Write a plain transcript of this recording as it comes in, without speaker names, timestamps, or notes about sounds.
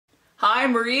Hi,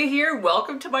 Maria here.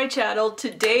 Welcome to my channel.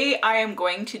 Today I am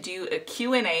going to do a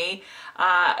Q&A.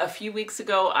 A few weeks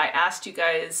ago I asked you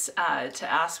guys to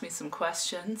ask me some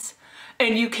questions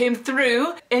and you came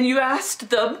through and you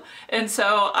asked them, and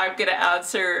so I'm going to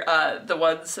answer the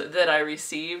ones that I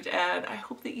received, and I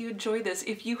hope that you enjoy this.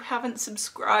 If you haven't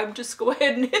subscribed, just go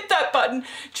ahead and hit that button.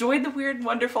 Join the Weird and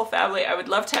Wonderful family. I would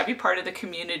love to have you part of the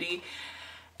community.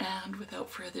 And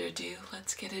without further ado,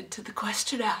 let's get into the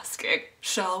question asking,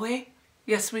 shall we?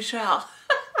 Yes, we shall.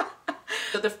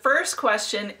 So the first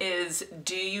question is,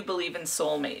 do you believe in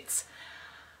soulmates?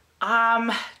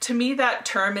 To me, that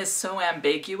term is so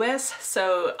ambiguous.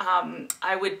 So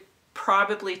I would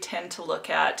probably tend to look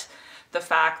at the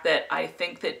fact that I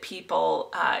think that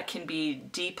people can be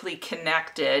deeply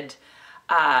connected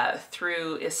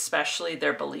through especially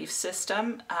their belief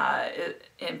system,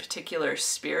 in particular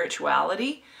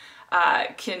spirituality,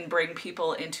 can bring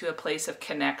people into a place of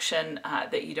connection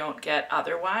that you don't get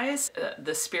otherwise.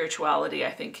 The spirituality,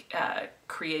 I think,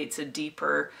 creates a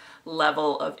deeper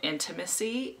level of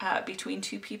intimacy between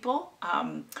two people.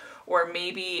 Or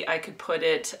maybe I could put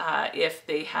it, if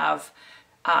they have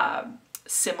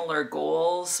similar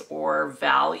goals or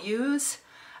values,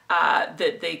 that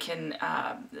they can,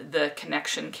 the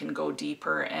connection can go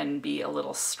deeper and be a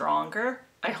little stronger.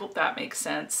 I hope that makes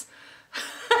sense.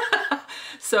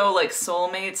 So like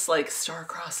soulmates, like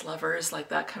star-crossed lovers, like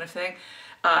that kind of thing,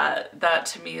 that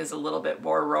to me is a little bit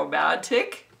more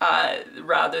romantic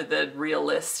rather than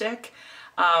realistic.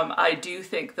 I do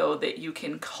think though that you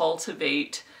can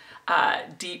cultivate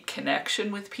deep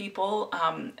connection with people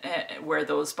where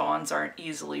those bonds aren't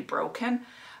easily broken.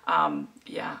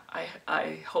 Yeah,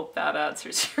 I hope that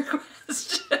answers your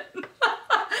question.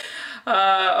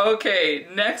 Okay,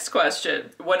 next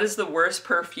question. What is the worst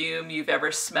perfume you've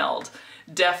ever smelled?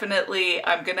 Definitely,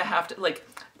 I'm gonna have to, like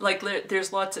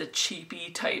there's lots of cheapy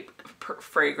type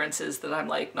fragrances that I'm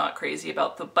like not crazy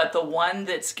about, but the one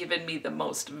that's given me the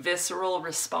most visceral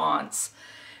response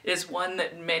is one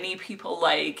that many people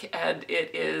like, and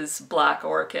it is Black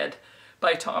Orchid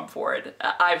by Tom Ford.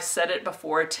 I've said it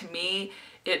before, to me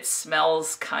it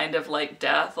smells kind of like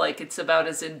death, like it's about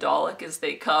as indolic as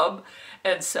they come.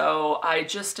 And so I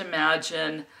just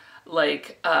imagine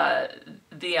like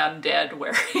the undead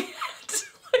wearing it.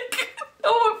 Like,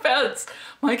 no offense.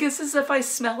 My guess is if I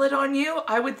smell it on you,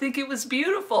 I would think it was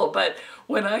beautiful. But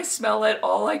when I smell it,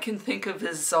 all I can think of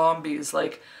is zombies.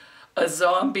 Like a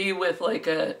zombie with like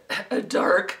a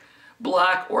dark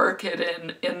black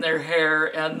orchid in their hair,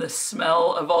 and the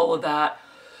smell of all of that.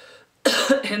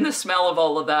 And the smell of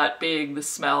all of that being the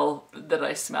smell that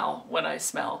I smell when I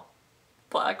smell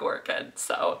Black Orchid.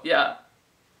 So yeah,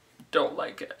 don't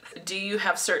like it. Do you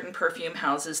have certain perfume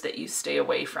houses that you stay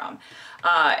away from?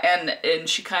 And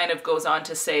she kind of goes on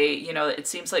to say, you know, it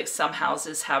seems like some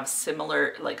houses have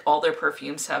similar, like all their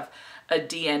perfumes have a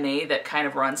DNA that kind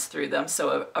of runs through them.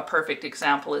 So a perfect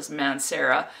example is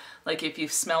Mascara. Like if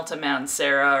you've smelt a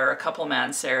Mascara or a couple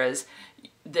Mascaras,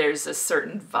 there's a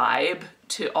certain vibe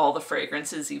to all the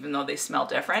fragrances, even though they smell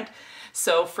different.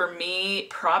 So for me,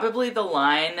 probably the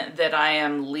line that I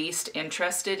am least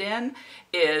interested in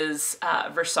is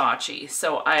Versace.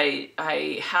 So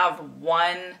I have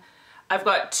one, I've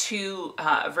got two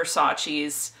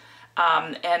Versaces,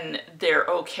 and they're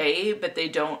okay, but they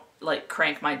don't like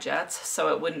crank my jets.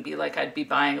 So it wouldn't be like I'd be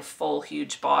buying a full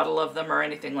huge bottle of them or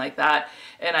anything like that.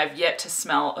 And I've yet to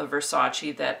smell a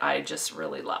Versace that I just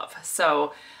really love.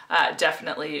 So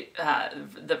definitely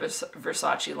the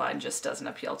Versace line just doesn't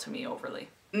appeal to me overly.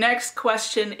 Next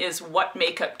question is, what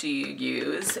makeup do you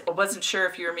use? I wasn't sure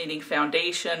if you were meaning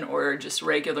foundation or just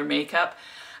regular makeup,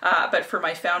 but for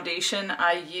my foundation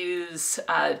I use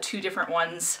two different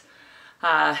ones.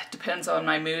 Depends on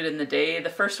my mood in the day. The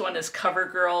first one is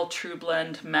Covergirl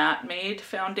Trublend Matte Made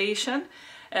Foundation,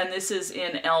 and this is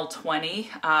in L20.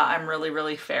 I'm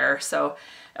really fair, so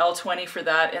L20 for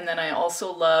that. And then I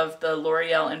also love the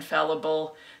L'Oreal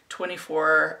Infallible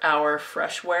 24-Hour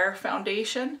Fresh Wear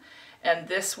Foundation, and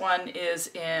this one is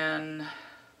in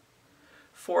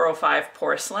 405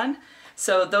 Porcelain.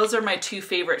 So those are my two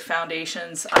favorite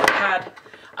foundations.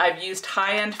 I've used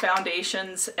high-end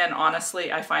foundations, and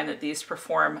honestly I find that these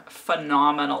perform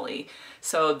phenomenally.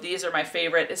 So these are my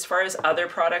favorite. As far as other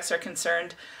products are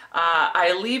concerned,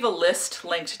 I leave a list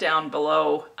linked down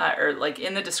below, or like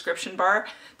in the description bar.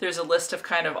 There's a list of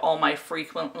kind of all my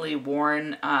frequently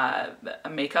worn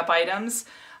makeup items.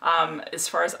 As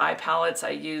far as eye palettes, I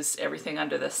use everything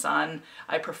under the sun.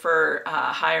 I prefer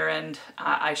higher end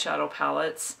eyeshadow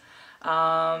palettes.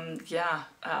 Yeah,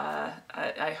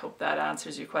 I hope that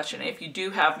answers your question. If you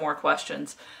do have more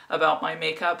questions about my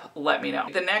makeup, let me know.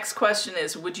 The next question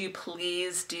is, would you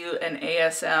please do an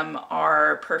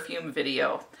ASMR perfume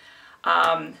video?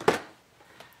 No,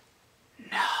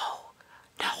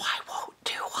 I won't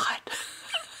do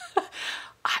one.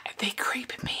 They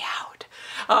creep me out.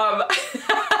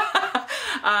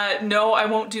 No, I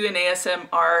won't do an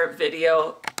ASMR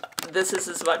video. This is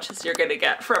as much as you're gonna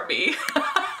get from me.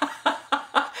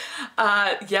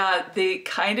 Yeah, they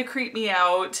kind of creep me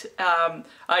out.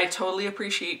 I totally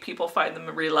appreciate people find them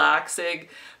relaxing,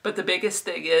 but the biggest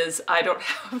thing is I don't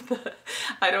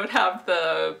have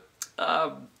the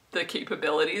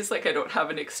capabilities. Like, I don't have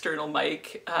an external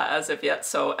mic as of yet.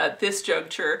 So at this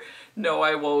juncture, no,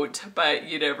 I won't, but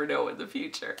you never know in the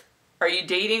future. Are you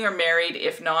dating or married?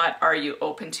 If not, are you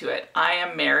open to it? I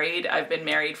am married. I've been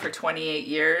married for 28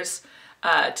 years.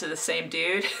 To the same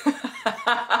dude.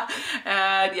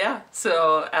 And yeah,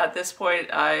 so at this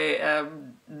point I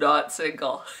am not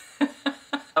single.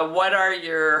 What are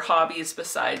your hobbies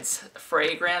besides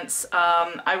fragrance?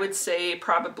 I would say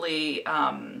probably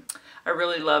I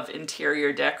really love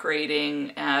interior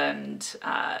decorating and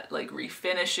like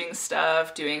refinishing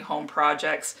stuff, doing home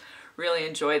projects. Really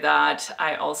enjoy that.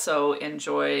 I also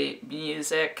enjoy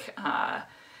music.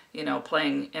 You know,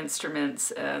 playing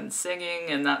instruments and singing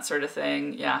and that sort of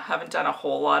thing. Yeah, haven't done a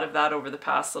whole lot of that over the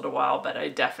past little while, but I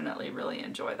definitely really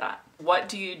enjoy that. What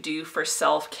do you do for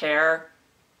self-care?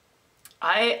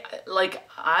 I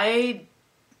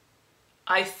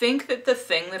think that the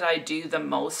thing that I do the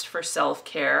most for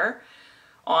self-care,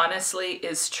 honestly,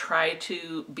 is try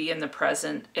to be in the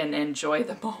present and enjoy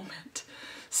the moment.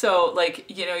 So like,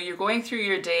 you know, you're going through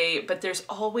your day, but there's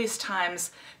always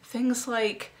times, things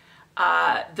like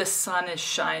the sun is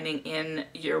shining in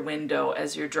your window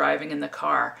as you're driving in the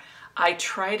car. I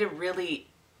try to really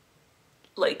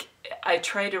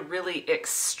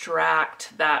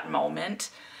extract that moment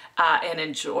and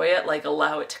enjoy it, like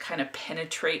allow it to kind of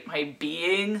penetrate my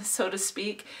being, so to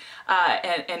speak,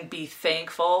 and be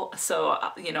thankful. So,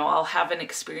 you know, I'll have an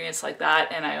experience like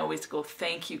that and I always go,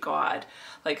 thank you, God.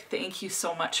 Like, thank you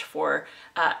so much for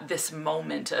this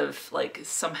moment of like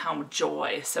somehow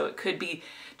joy. So it could be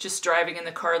just driving in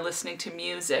the car listening to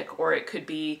music, or it could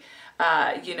be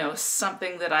you know,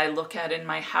 something that I look at in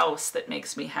my house that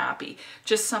makes me happy,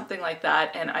 just something like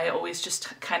that. And I always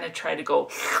just kind of try to go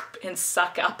and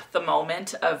suck up the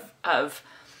moment of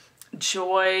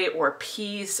joy or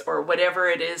peace or whatever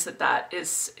it is that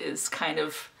is kind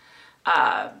of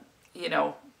you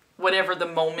know, whatever the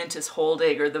moment is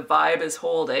holding or the vibe is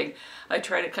holding. I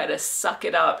try to kind of suck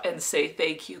it up and say,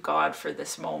 thank you, God, for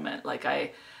this moment. Like,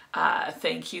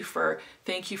 thank you for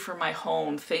my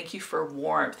home. Thank you for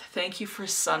warmth. Thank you for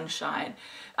sunshine.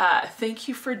 Thank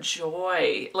you for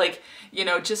joy. Like, you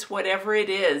know, just whatever it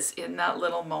is in that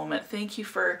little moment. Thank you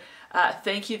for,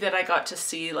 thank you that I got to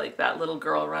see like that little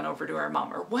girl run over to her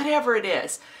mom, or whatever it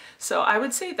is. So I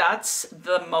would say that's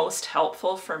the most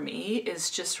helpful for me,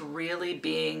 is just really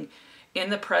being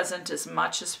in the present as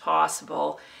much as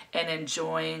possible and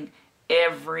enjoying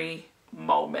every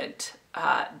moment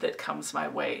that comes my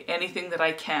way. Anything that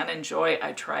I can enjoy,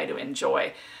 I try to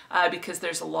enjoy, because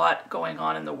there's a lot going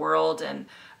on in the world and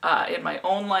in my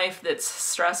own life that's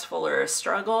stressful or a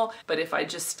struggle. But if I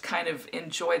just kind of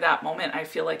enjoy that moment, I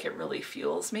feel like it really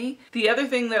fuels me. The other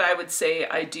thing that I would say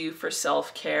I do for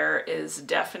self-care is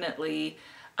definitely,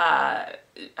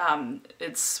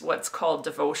 it's what's called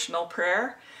devotional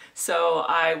prayer. So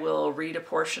I will read a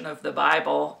portion of the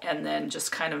Bible and then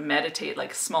just kind of meditate,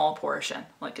 like a small portion,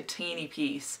 like a teeny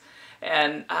piece,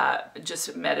 and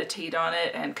just meditate on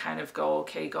it and kind of go,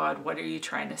 okay, God, what are you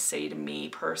trying to say to me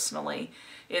personally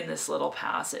in this little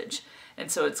passage?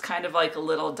 And so it's kind of like a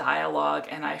little dialogue,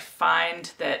 and I find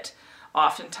that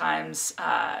oftentimes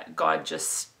God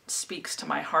just speaks to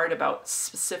my heart about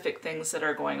specific things that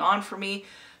are going on for me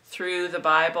through the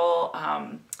Bible.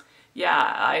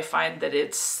 Yeah, I find that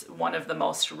it's one of the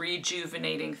most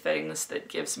rejuvenating things that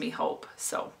gives me hope.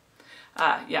 So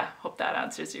yeah, hope that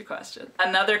answers your question.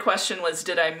 Another question was,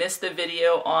 did I miss the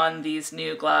video on these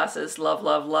new glasses? Love,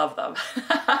 love, love them.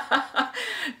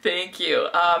 Thank you.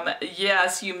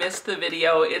 Yes, you missed the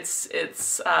video.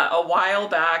 It's a while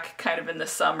back, kind of in the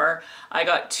summer. I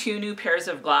got 2 new pairs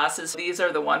of glasses. These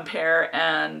are the one pair,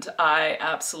 and I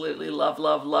absolutely love,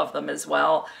 love, love them as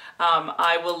well.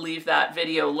 I will leave that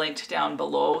video linked down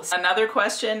below. Another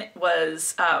question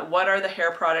was, what are the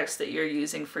hair products that you're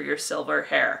using for your silver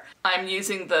hair? I'm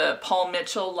using the Paul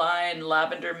Mitchell line,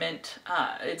 Lavender Mint.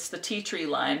 It's the Tea Tree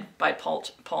line by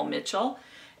Paul Mitchell.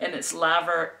 and it's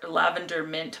lavender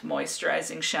mint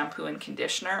moisturizing shampoo and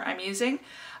conditioner I'm using.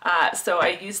 So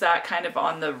I use that kind of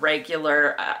on the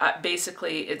regular.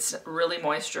 Basically, it's really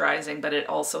moisturizing, but it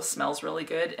also smells really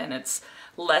good, and it's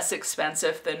less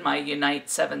expensive than my Unite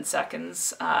 7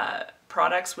 Seconds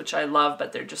products, which I love,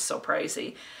 but they're just so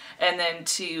pricey. And then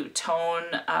to tone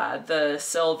the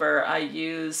silver, I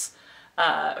use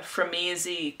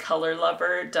Framesi Color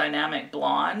Lover Dynamic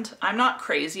Blonde. I'm not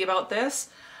crazy about this.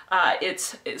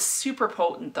 It's super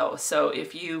potent though, so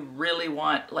if you really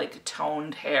want like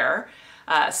toned hair,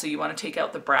 so you want to take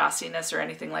out the brassiness or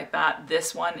anything like that,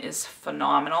 this one is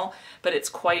phenomenal, but it's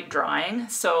quite drying.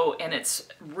 So, and it's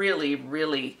really,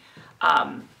 really,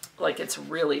 like it's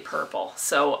really purple.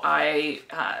 So I,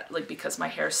 like, because my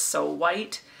hair's so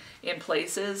white in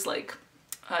places, like,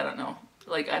 I don't know,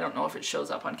 like, I don't know if it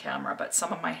shows up on camera, but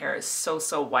some of my hair is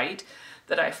so white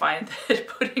that I find that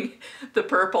putting the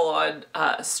purple on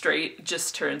straight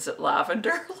just turns it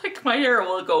lavender. Like, my hair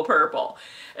will go purple.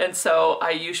 And so I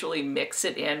usually mix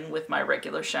it in with my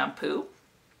regular shampoo.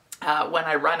 When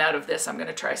I run out of this, I'm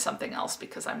gonna try something else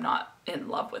because I'm not in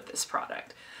love with this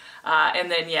product. And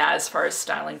then, yeah, as far as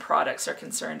styling products are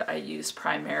concerned, I use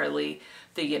primarily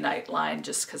the Unite line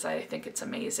just because I think it's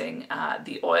amazing.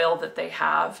 The oil that they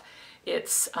have,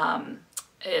 it's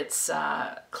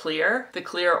clear. The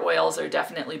clear oils are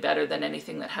definitely better than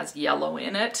anything that has yellow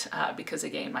in it because,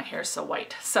 again, my hair's so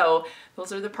white. So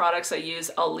those are the products I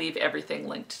use. I'll leave everything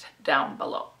linked down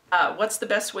below. What's the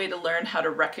best way to learn how to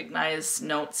recognize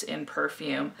notes in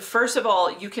perfume? First of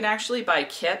all, you can actually buy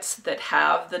kits that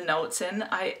have the notes in.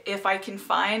 If I can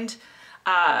find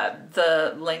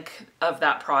the link of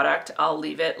that product, I'll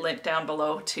leave it linked down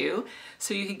below too.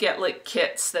 So you can get like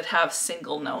kits that have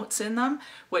single notes in them,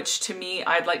 which to me,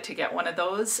 I'd like to get one of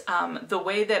those. The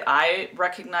way that I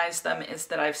recognize them is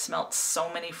that I've smelt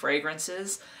so many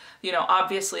fragrances. You know,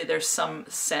 obviously there's some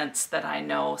scents that I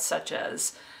know, such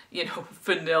as, you know,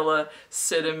 vanilla,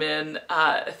 cinnamon,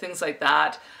 things like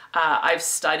that. I've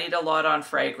studied a lot on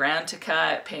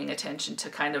Fragrantica, paying attention to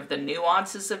kind of the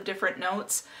nuances of different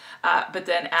notes. But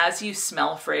then as you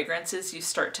smell fragrances, you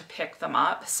start to pick them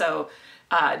up. So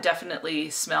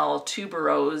definitely smell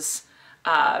tuberose.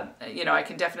 You know, I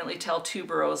can definitely tell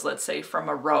tuberose, let's say, from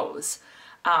a rose.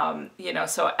 You know,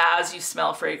 so as you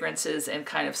smell fragrances and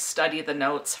kind of study the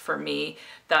notes, for me,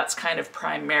 that's kind of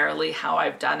primarily how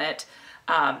I've done it.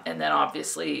 And then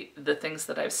obviously the things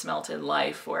that I've smelt in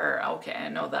life where, okay, I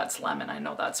know that's lemon, I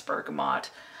know that's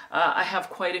bergamot. I have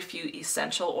quite a few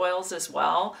essential oils as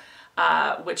well,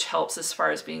 which helps as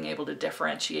far as being able to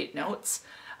differentiate notes.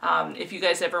 If you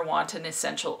guys ever want an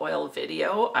essential oil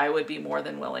video, I would be more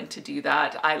than willing to do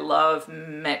that. I love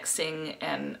mixing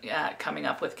and coming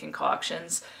up with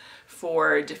concoctions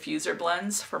for diffuser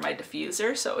blends for my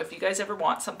diffuser. So if you guys ever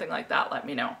want something like that, let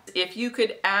me know. If you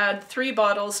could add 3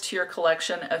 bottles to your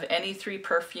collection of any 3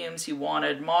 perfumes you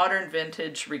wanted, modern,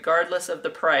 vintage, regardless of the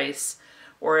price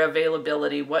or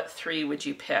availability, what 3 would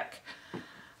you pick?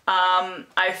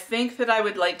 I think that I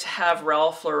would like to have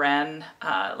Ralph Lauren,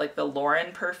 like the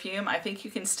Lauren perfume. I think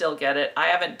you can still get it. I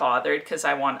haven't bothered because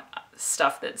I want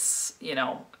stuff that's, you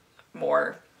know,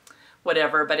 more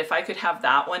whatever, but if I could have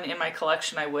that one in my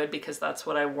collection, I would, because that's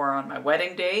what I wore on my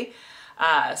wedding day.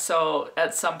 So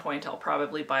at some point I'll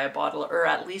probably buy a bottle, or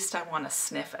at least I want to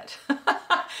sniff it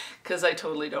because I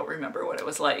totally don't remember what it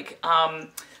was like.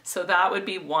 So that would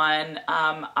be one.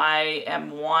 I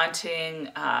am wanting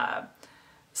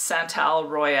Santal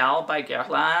Royale by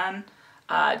Guerlain.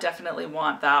 Definitely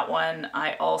want that one.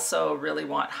 I also really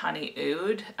want Honey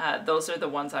Oud. Those are the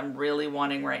ones I'm really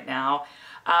wanting right now.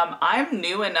 I'm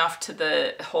new enough to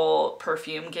the whole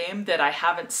perfume game that I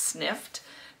haven't sniffed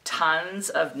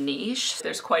tons of niche.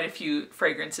 There's quite a few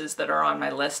fragrances that are on my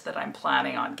list that I'm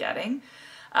planning on getting.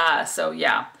 So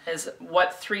yeah,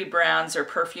 what 3 brands or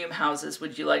perfume houses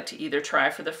would you like to either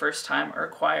try for the first time or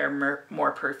acquire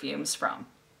more perfumes from?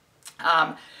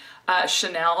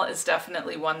 Chanel is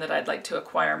definitely one that I'd like to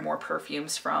acquire more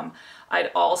perfumes from. I'd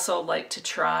also like to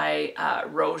try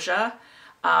Roja.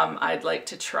 I'd like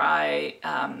to try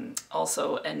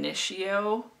also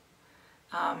Initio.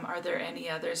 Are there any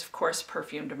others? Of course,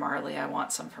 Perfume de Marly, I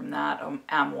want some from that.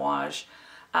 Amouage,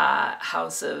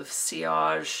 House of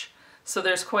Sillage. So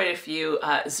there's quite a few.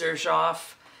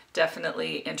 Xerjoff,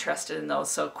 definitely interested in those.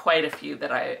 So quite a few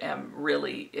that I am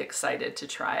really excited to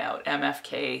try out.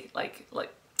 MFK, like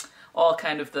all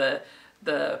kind of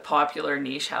the popular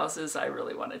niche houses I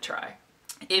really want to try.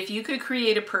 If you could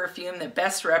create a perfume that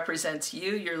best represents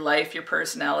you, your life, your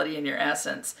personality, and your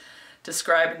essence,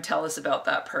 describe and tell us about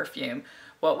that perfume.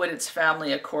 What would its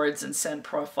family accords and scent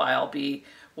profile be?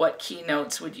 what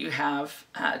keynotes would you have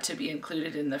to be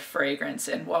included in the fragrance,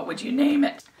 and what would you name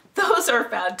it? Those are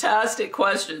fantastic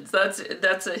questions.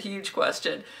 That's a huge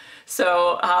question.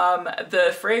 So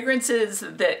the fragrances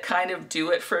that kind of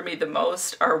do it for me the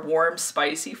most are warm,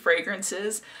 spicy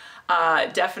fragrances.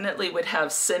 Definitely would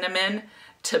have cinnamon,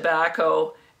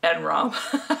 tobacco, and rum,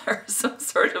 or some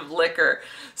sort of liquor.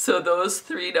 So those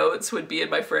 3 notes would be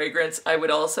in my fragrance. I would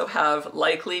also have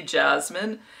likely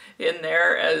jasmine in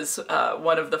there as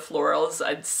one of the florals.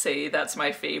 I'd say that's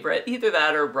my favorite. Either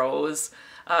that or rose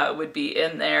would be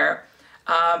in there.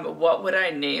 What would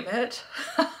I name it?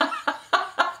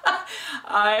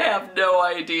 I have no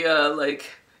idea, like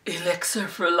elixir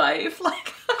for life,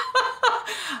 like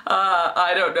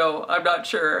I don't know, I'm not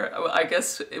sure. I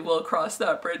guess we'll cross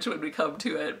that bridge when we come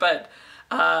to it, but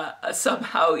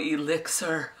somehow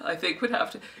elixir, I think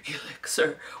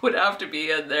elixir would have to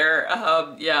be in there.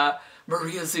 Yeah,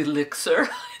 Maria's elixir.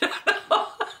 I don't know.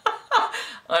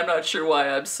 I'm not sure why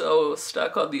I'm so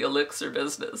stuck on the elixir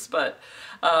business, but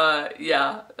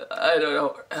yeah, I don't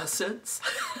know, essence.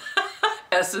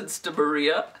 Essence de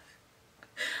Maria.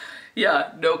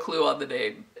 Yeah, no clue on the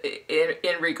name.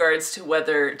 In regards to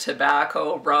whether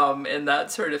tobacco, rum, and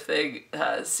that sort of thing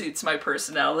suits my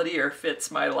personality or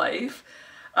fits my life,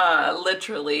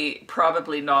 literally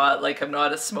probably not. Like, I'm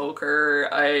not a smoker.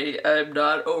 I'm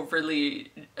not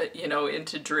overly, you know,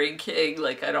 into drinking.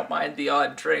 Like, I don't mind the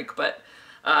odd drink, but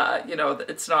you know,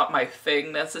 it's not my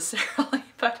thing necessarily.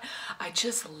 But I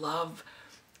just love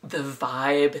the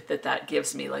vibe that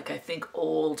gives me. Like, I think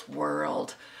old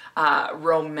world,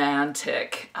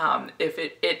 romantic. If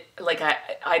it like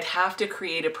I'd have to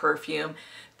create a perfume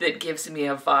that gives me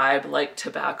a vibe like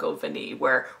Tobacco Vanille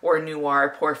or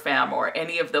Noir Pour Femme, or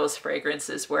any of those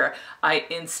fragrances where I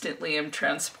instantly am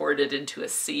transported into a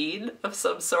scene of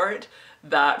some sort.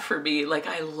 That for me, like,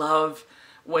 I love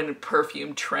when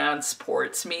perfume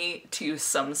transports me to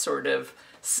some sort of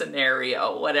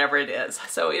scenario, whatever it is.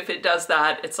 So if it does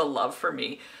that, it's a love for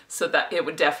me. So that it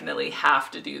would definitely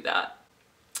have to do that.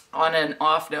 On an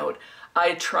off note,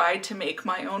 I tried to make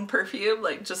my own perfume,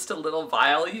 like just a little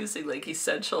vial using like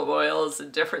essential oils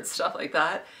and different stuff like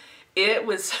that. It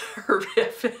was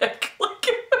horrific. Like,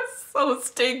 it was so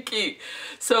stinky.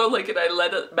 So like, and I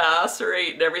let it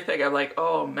macerate and everything. I'm like,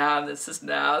 oh man, this is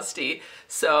nasty.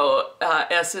 So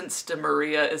Essence de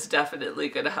Maria is definitely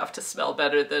gonna have to smell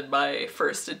better than my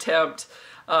first attempt.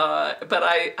 But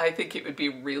I think it would be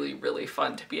really, really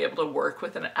fun to be able to work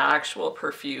with an actual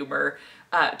perfumer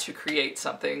to create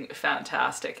something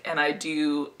fantastic. And I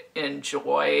do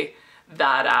enjoy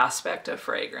that aspect of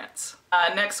fragrance.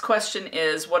 Next question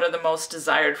is, what are the most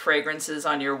desired fragrances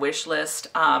on your wish list?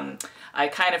 I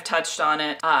kind of touched on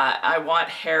it. I want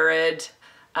Herod,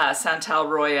 Santal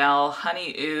Royale,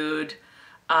 Honey Oud.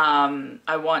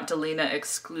 I want Delina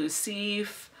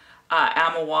Exclusive,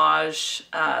 Amouage,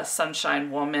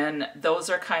 Sunshine Woman. Those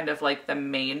are kind of like the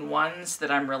main ones that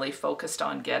I'm really focused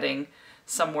on getting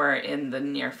somewhere in the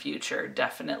near future.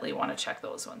 Definitely want to check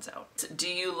those ones out. Do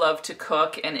you love to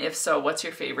cook? And if so, what's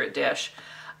your favorite dish?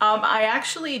 I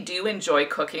actually do enjoy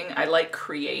cooking. I like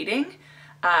creating.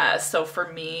 So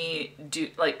for me,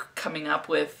 like coming up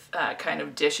with kind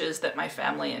of dishes that my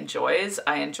family enjoys,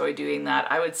 I enjoy doing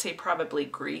that. I would say probably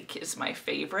Greek is my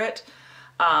favorite.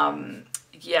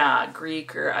 Yeah,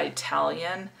 Greek or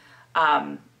Italian.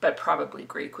 But probably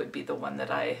Greek would be the one that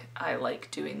I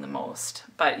like doing the most.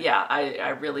 But yeah, I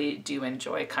really do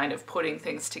enjoy kind of putting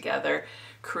things together,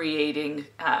 creating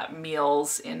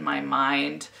meals in my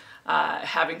mind,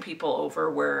 having people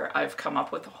over where I've come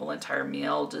up with a whole entire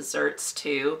meal, desserts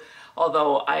too,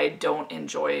 although I don't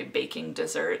enjoy baking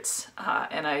desserts,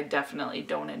 and I definitely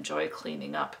don't enjoy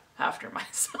cleaning up after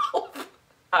myself.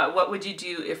 What would you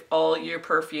do if all your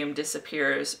perfume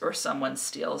disappears or someone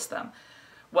steals them?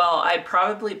 Well, I'd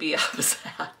probably be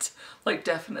upset. Like,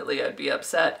 definitely I'd be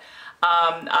upset.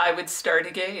 I would start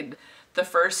again. The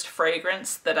first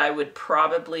fragrance that I would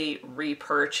probably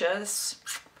repurchase,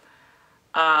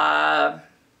 I'd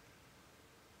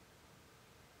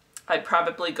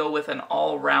probably go with an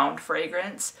all-round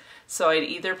fragrance. So I'd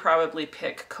either probably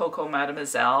pick Coco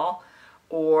Mademoiselle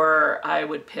or I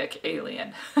would pick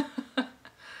Alien.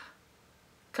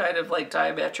 Kind of like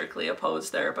diametrically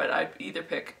opposed there, but I'd either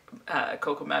pick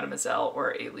Coco Mademoiselle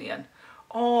or Alien.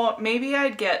 Oh, maybe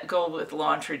I'd go with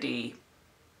L'Entrée.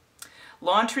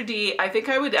 L'Entrée, I think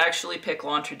I would actually pick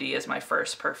L'Entrée as my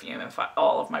first perfume if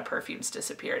all of my perfumes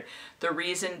disappeared. The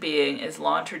reason being is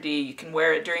L'Entrée, you can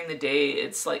wear it during the day,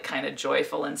 it's like kind of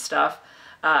joyful and stuff,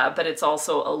 but it's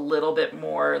also a little bit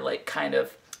more like kind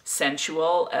of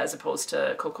sensual as opposed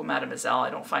to Coco Mademoiselle. I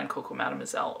don't find Coco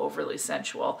Mademoiselle overly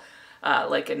sensual.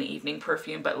 like an evening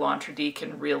perfume, but L'Entrée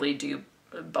can really do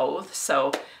both.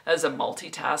 So as a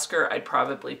multitasker, I'd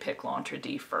probably pick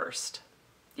L'Entrée first.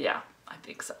 Yeah, I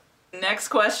think so. Next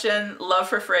question, love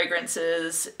for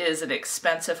fragrances is an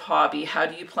expensive hobby. How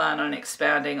do you plan on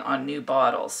expanding on new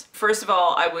bottles? First of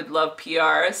all, I would love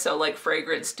PR. So like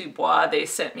Fragrance Du Bois, they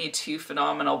sent me 2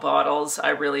 phenomenal bottles. I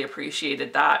really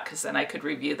appreciated that because then I could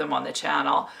review them on the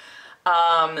channel.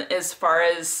 As far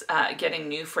as getting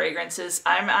new fragrances,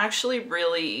 I'm actually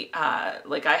really,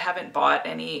 like I haven't bought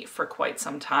any for quite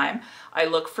some time. I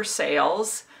look for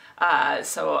sales.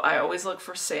 So I always look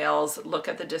for sales, look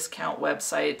at the discount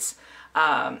websites,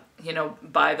 you know,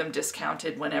 buy them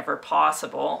discounted whenever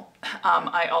possible.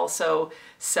 I also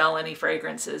sell any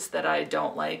fragrances that I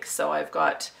don't like. So I've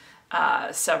got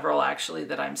several actually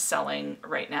that I'm selling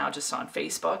right now just on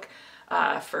Facebook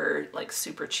for like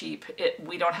super cheap.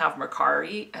 We don't have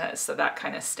Mercari, so that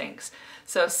kind of stinks.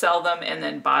 So sell them and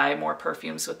then buy more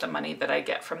perfumes with the money that I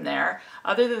get from there.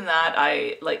 Other than that,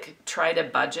 I like try to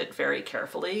budget very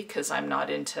carefully because I'm not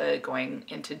into going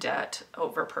into debt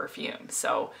over perfume.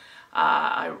 So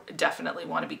I definitely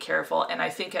want to be careful. And I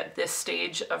think at this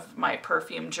stage of my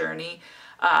perfume journey,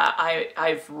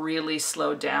 I've really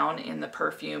slowed down in the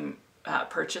perfume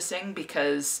purchasing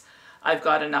because I've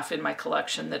got enough in my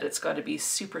collection that it's got to be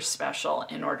super special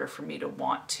in order for me to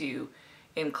want to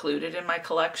include it in my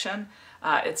collection.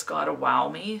 It's got to wow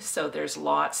me. So there's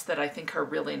lots that I think are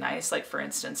really nice, like for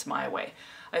instance, My Way.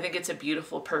 I think it's a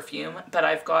beautiful perfume, but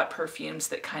I've got perfumes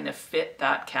that kind of fit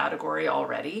that category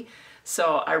already.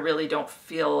 So I really don't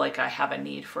feel like I have a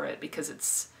need for it because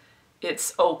it's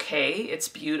okay, it's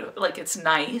beautiful, like it's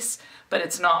nice, but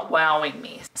it's not wowing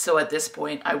me. So at this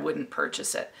point, I wouldn't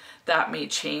purchase it. That may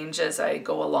change as I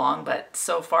go along, but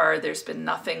so far there's been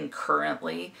nothing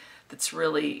currently that's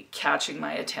really catching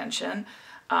my attention.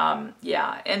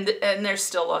 Yeah, and there's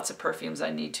still lots of perfumes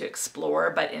I need to explore,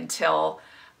 but until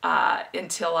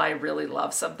I really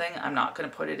love something, I'm not going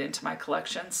to put it into my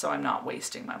collection, so I'm not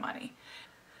wasting my money.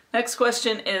 Next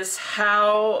question is,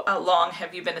 how long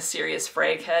have you been a serious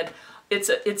frag head?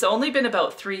 It's only been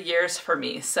about 3 years for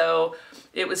me. So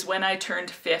it was when I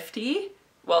turned 50.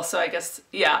 Well, so I guess,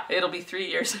 yeah, it'll be 3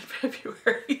 years in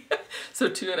February. So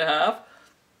 2.5,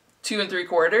 2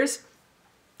 3/4.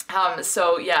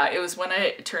 So yeah, it was when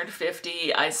I turned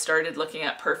 50, I started looking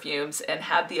at perfumes and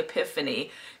had the epiphany.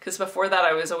 Because before that,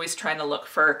 I was always trying to look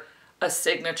for a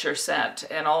signature scent.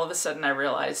 And all of a sudden I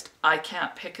realized I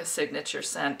can't pick a signature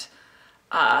scent.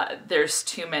 There's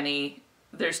too many.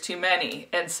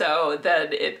 And so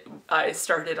then I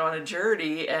started on a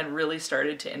journey and really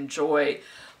started to enjoy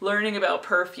learning about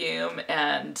perfume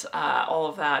and all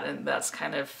of that. And that's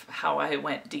kind of how I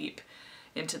went deep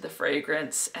into the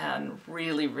fragrance and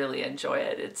really, really enjoy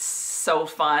it. It's so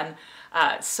fun.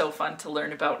 It's so fun to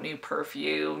learn about new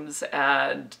perfumes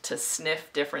and to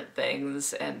sniff different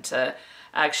things and to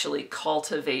actually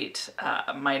cultivate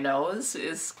my nose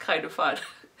is kind of fun.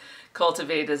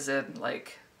 Cultivate as in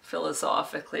like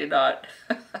philosophically, not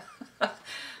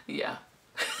yeah.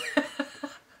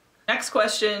 Next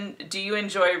question, do you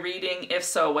enjoy reading? If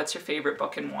so, what's your favorite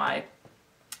book and why?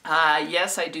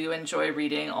 Yes, I do enjoy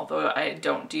reading, although I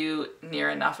don't do near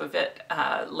enough of it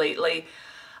lately.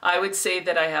 I would say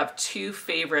that I have 2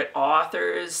 favorite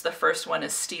authors. The first one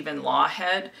is Stephen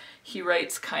Lawhead. He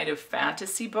writes kind of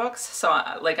fantasy books. So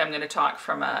like I'm going to talk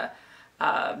from a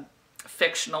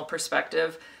fictional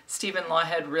perspective. Stephen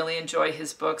Lawhead, really enjoy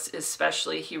his books,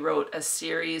 especially he wrote a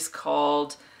series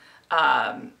called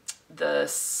The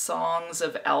Songs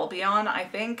of Albion, I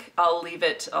think. I'll leave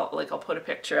it, I'll put a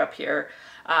picture up here.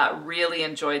 Really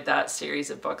enjoyed that series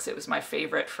of books. It was my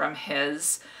favorite from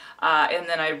his. And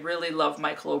then I really love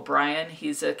Michael O'Brien.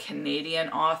 He's a Canadian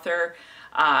author.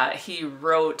 He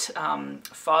wrote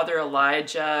Father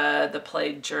Elijah, The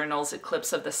Plague Journals,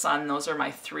 Eclipse of the Sun. Those are my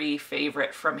 3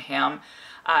 favorite from him.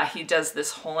 He does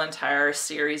this whole entire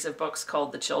series of books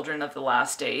called The Children of the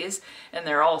Last Days, and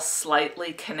they're all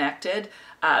slightly connected.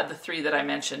 The 3 that I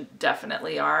mentioned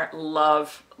definitely are.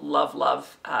 Love, love,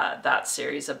 love that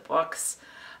series of books.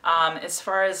 As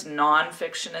far as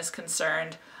nonfiction is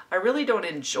concerned, I really don't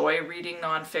enjoy reading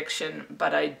nonfiction,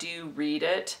 but I do read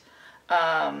it.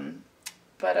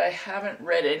 But I haven't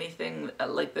read anything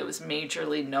like that was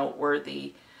majorly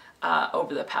noteworthy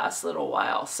over the past little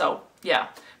while. So yeah,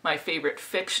 my favorite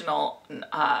fictional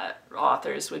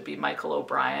authors would be Michael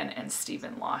O'Brien and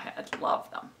Stephen Lawhead. Love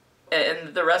them.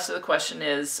 And the rest of the question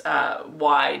is,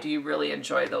 why do you really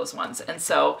enjoy those ones? And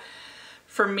so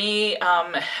for me,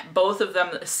 both of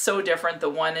them are so different. The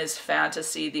one is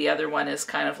fantasy, the other one is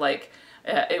kind of like,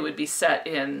 it would be set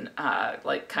in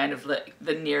like kind of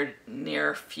the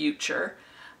near future.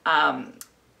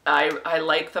 I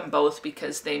like them both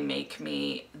because they make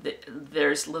me,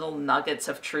 there's little nuggets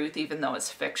of truth, even though it's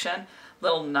fiction,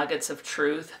 little nuggets of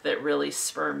truth that really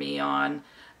spur me on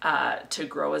to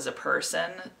grow as a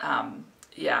person.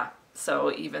 Yeah,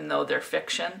 so even though they're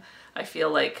fiction, I feel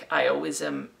like I always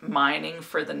am mining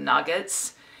for the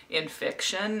nuggets in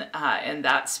fiction, and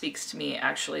that speaks to me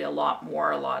actually a lot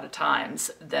more a lot of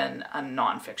times than a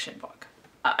nonfiction book.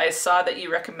 I saw that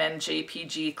you recommend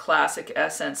JPG Classic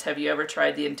Essence. Have you ever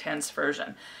tried the intense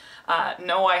version?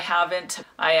 No, I haven't.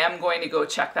 I am going to go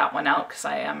check that one out because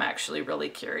I am actually really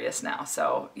curious now.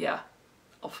 So yeah,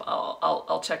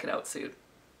 I'll check it out soon.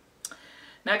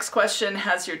 Next question,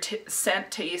 has your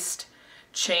scent taste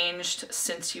changed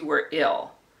since you were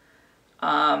ill?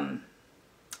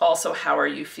 Also, how are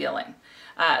you feeling?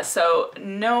 So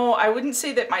no, I wouldn't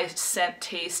say that my scent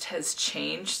taste has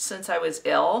changed since I was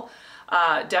ill.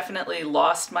 Definitely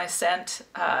lost my scent,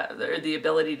 or the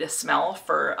ability to smell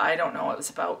for, I don't know, it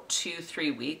was about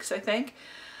 2-3 weeks, I think.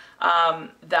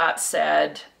 That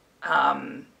said,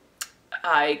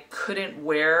 I couldn't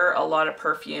wear a lot of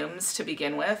perfumes to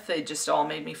begin with. They just all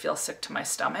made me feel sick to my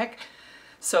stomach.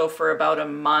 So for about a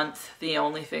month, the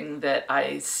only thing that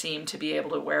I seemed to be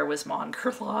able to wear was Mon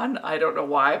Guerlain. I don't know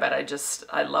why, but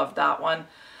I loved that one.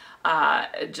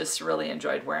 Just really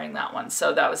enjoyed wearing that one.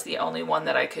 So that was the only one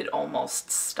that I could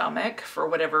almost stomach for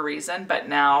whatever reason. But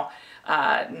now,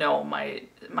 no,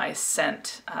 my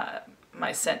scent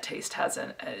taste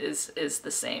is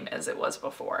the same as it was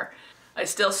before. I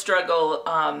still struggle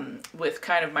with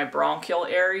kind of my bronchial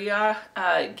area,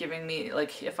 giving me,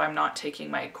 like, if I'm not taking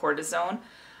my cortisone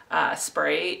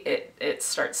spray, it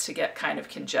starts to get kind of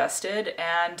congested.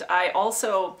 And I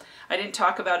didn't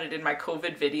talk about it in my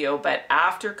COVID video, but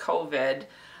after COVID,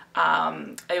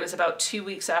 it was about 2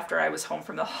 weeks after I was home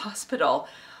from the hospital,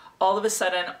 all of a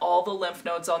sudden, all the lymph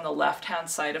nodes on the left-hand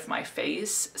side of my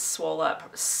face swelled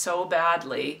up so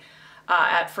badly.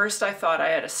 At first I thought I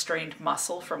had a strained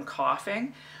muscle from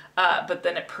coughing, but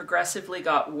then it progressively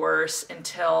got worse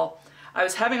until I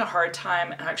was having a hard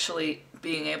time actually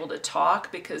being able to talk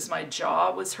because my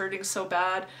jaw was hurting so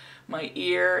bad, my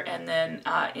ear, and then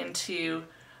into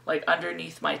like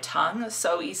underneath my tongue.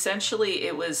 So essentially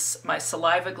it was my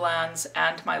saliva glands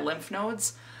and my lymph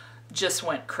nodes just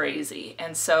went crazy.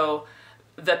 And so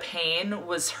the pain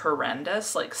was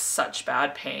horrendous, like such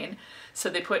bad pain. So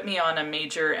they put me on a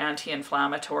major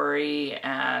anti-inflammatory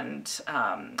and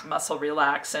muscle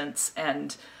relaxants,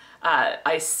 and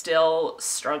I still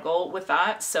struggle with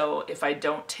that. So if I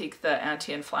don't take the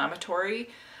anti-inflammatory,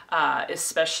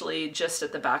 especially just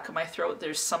at the back of my throat,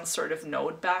 there's some sort of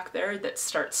node back there that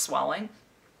starts swelling.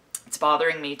 It's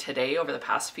bothering me today over the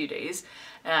past few days,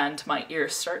 and my ear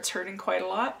starts hurting quite a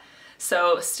lot.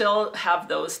 So still have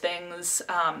those things.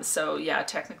 So yeah,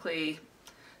 technically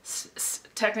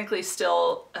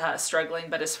still struggling,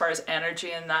 but as far as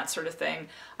energy and that sort of thing,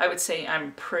 I would say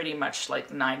I'm pretty much like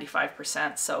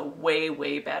 95%, so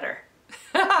way better.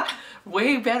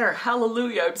 Way better,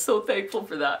 hallelujah, I'm so thankful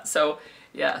for that. So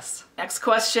yes. Next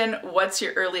question, what's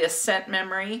your earliest scent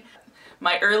memory?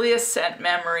 My earliest scent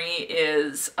memory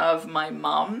is of my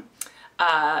mom,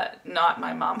 not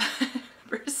my mom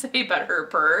per se, but her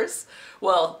purse.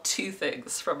 Well, two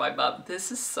things from my mom.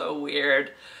 This is so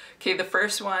weird. Okay, the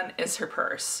first one is her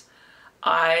purse.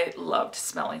 I loved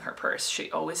smelling her purse.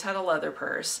 She always had a leather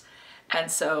purse.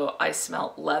 And so I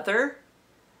smelled leather,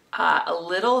 a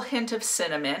little hint of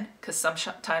cinnamon, because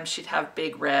sometimes she'd have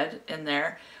Big Red in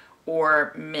there,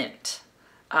 or mint,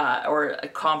 or a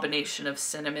combination of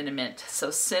cinnamon and mint. So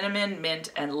cinnamon,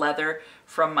 mint, and leather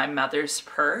from my mother's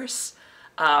purse.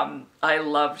 I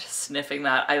loved sniffing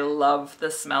that. I love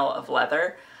the smell of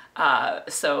leather.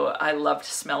 So I loved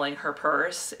smelling her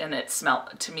purse, and it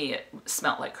smelled, to me, it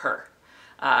smelled like her.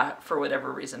 For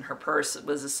whatever reason, her purse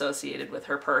was associated with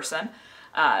her person.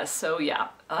 So yeah,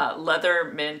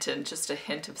 leather, mint, and just a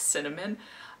hint of cinnamon.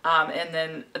 And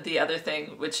then the other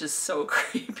thing, which is so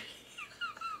creepy,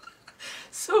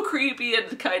 so creepy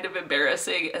and kind of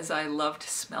embarrassing, is I loved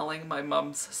smelling my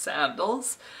mom's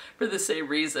sandals for the same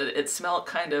reason. It smelled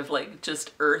kind of like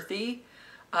just earthy.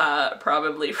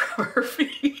 Probably from her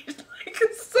feet. Like,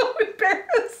 it's so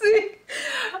embarrassing.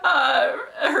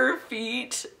 Her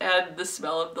feet and the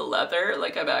smell of the leather,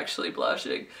 like, I'm actually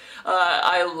blushing.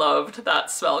 I loved that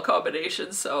smell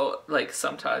combination, so like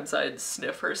sometimes I'd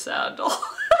sniff her sandal.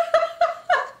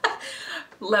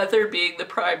 Leather being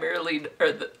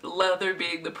the leather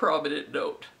being the prominent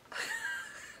note.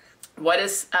 What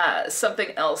is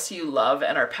something else you love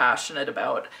and are passionate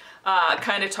about?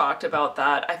 Kind of talked about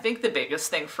that. I think the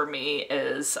biggest thing for me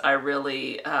is I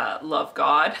really love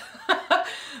God.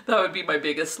 That would be my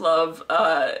biggest love.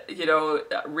 You know,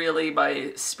 really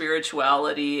my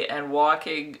spirituality and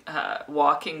walking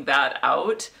that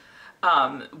out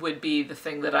would be the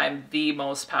thing that I'm the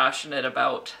most passionate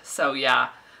about. So yeah,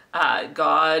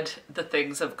 God, the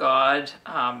things of God,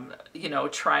 you know,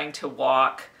 trying to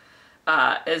walk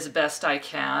as best I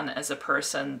can as a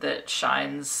person that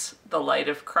shines the light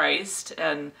of Christ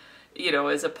and, you know,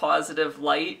 is a positive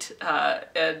light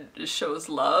and shows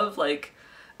love. Like,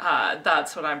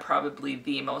 that's what I'm probably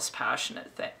the most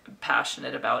passionate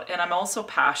about. And I'm also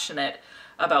passionate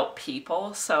about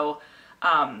people. So,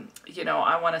 you know,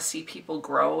 I want to see people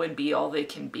grow and be all they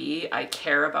can be. I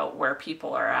care about where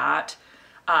people are at.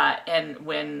 And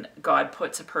when God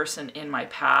puts a person in my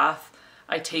path,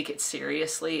 I take it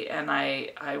seriously, and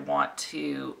I want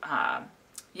to,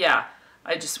 yeah,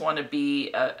 I just want to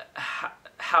be,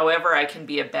 however I can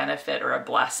be a benefit or a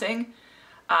blessing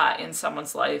in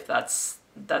someone's life.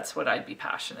 That's what I'd be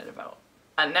passionate about.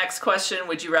 Next question,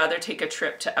 would you rather take a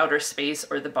trip to outer space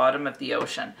or the bottom of the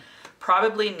ocean?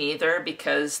 Probably neither,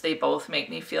 because they both make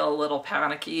me feel a little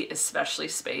panicky, especially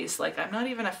space. Like, I'm not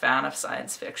even a fan of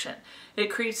science fiction.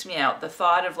 It creeps me out. The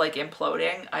thought of like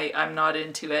imploding, I'm not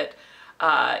into it.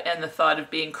 And the thought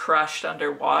of being crushed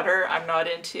underwater, I'm not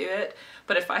into it.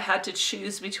 But if I had to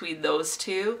choose between those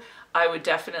two, I would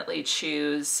definitely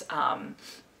choose, bottom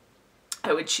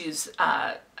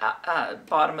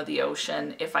of the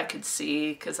ocean if I could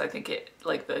see, because I think it,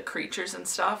 like the creatures and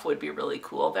stuff would be really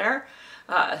cool there.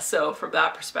 So from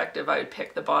that perspective, I would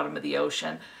pick the bottom of the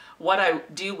ocean. What I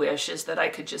do wish is that I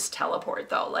could just teleport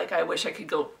though. Like, I wish I could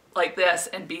go like this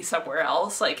and be somewhere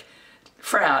else, like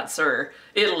France or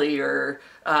Italy or,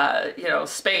 you know,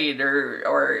 Spain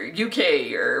or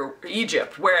UK or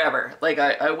Egypt, wherever. Like,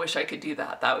 I wish I could do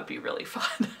that. That would be really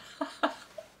fun.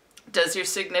 Does your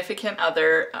significant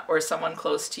other or someone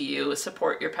close to you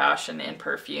support your passion in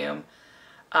perfume?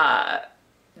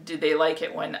 Do they like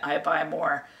it when I buy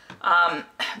more?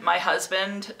 My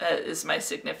husband is my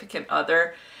significant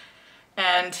other,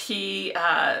 and he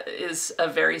is a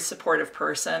very supportive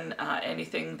person.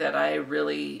 Anything that I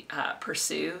really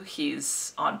pursue,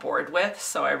 he's on board with,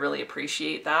 so I really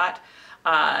appreciate that.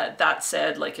 That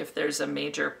said, like, if there's a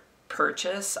major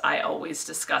purchase, I always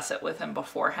discuss it with him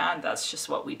beforehand. That's just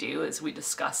what we do, is we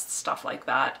discuss stuff like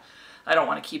that. I don't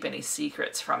want to keep any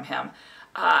secrets from him.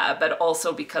 But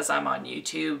also because I'm on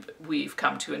YouTube, we've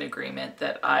come to an agreement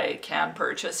that I can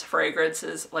purchase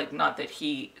fragrances. Like, not that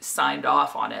he signed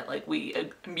off on it, like we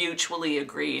mutually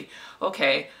agreed,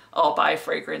 okay, I'll buy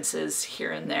fragrances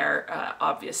here and there,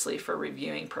 obviously for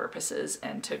reviewing purposes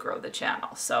and to grow the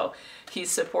channel. So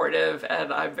he's supportive,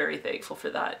 and I'm very thankful for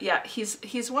that. Yeah,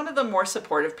 he's one of the more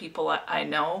supportive people I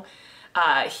know.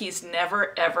 He's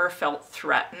never ever felt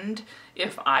threatened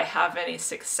if I have any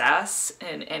success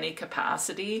in any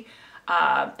capacity,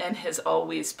 and has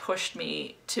always pushed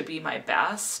me to be my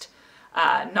best.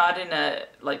 Not in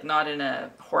a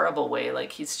horrible way.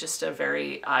 Like, he's just a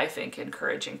very, I think,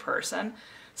 encouraging person.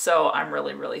 So I'm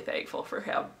really, really thankful for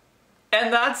him.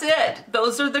 And that's it.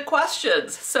 Those are the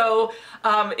questions. So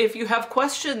if you have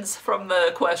questions from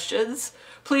the questions,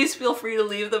 please feel free to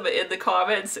leave them in the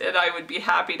comments, and I would be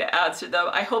happy to answer them.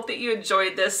 I hope that you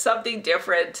enjoyed this, something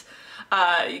different.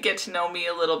 You get to know me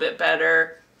a little bit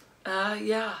better.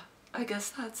 Yeah, I guess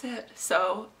that's it.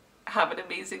 So have an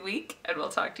amazing week, and we'll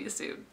talk to you soon.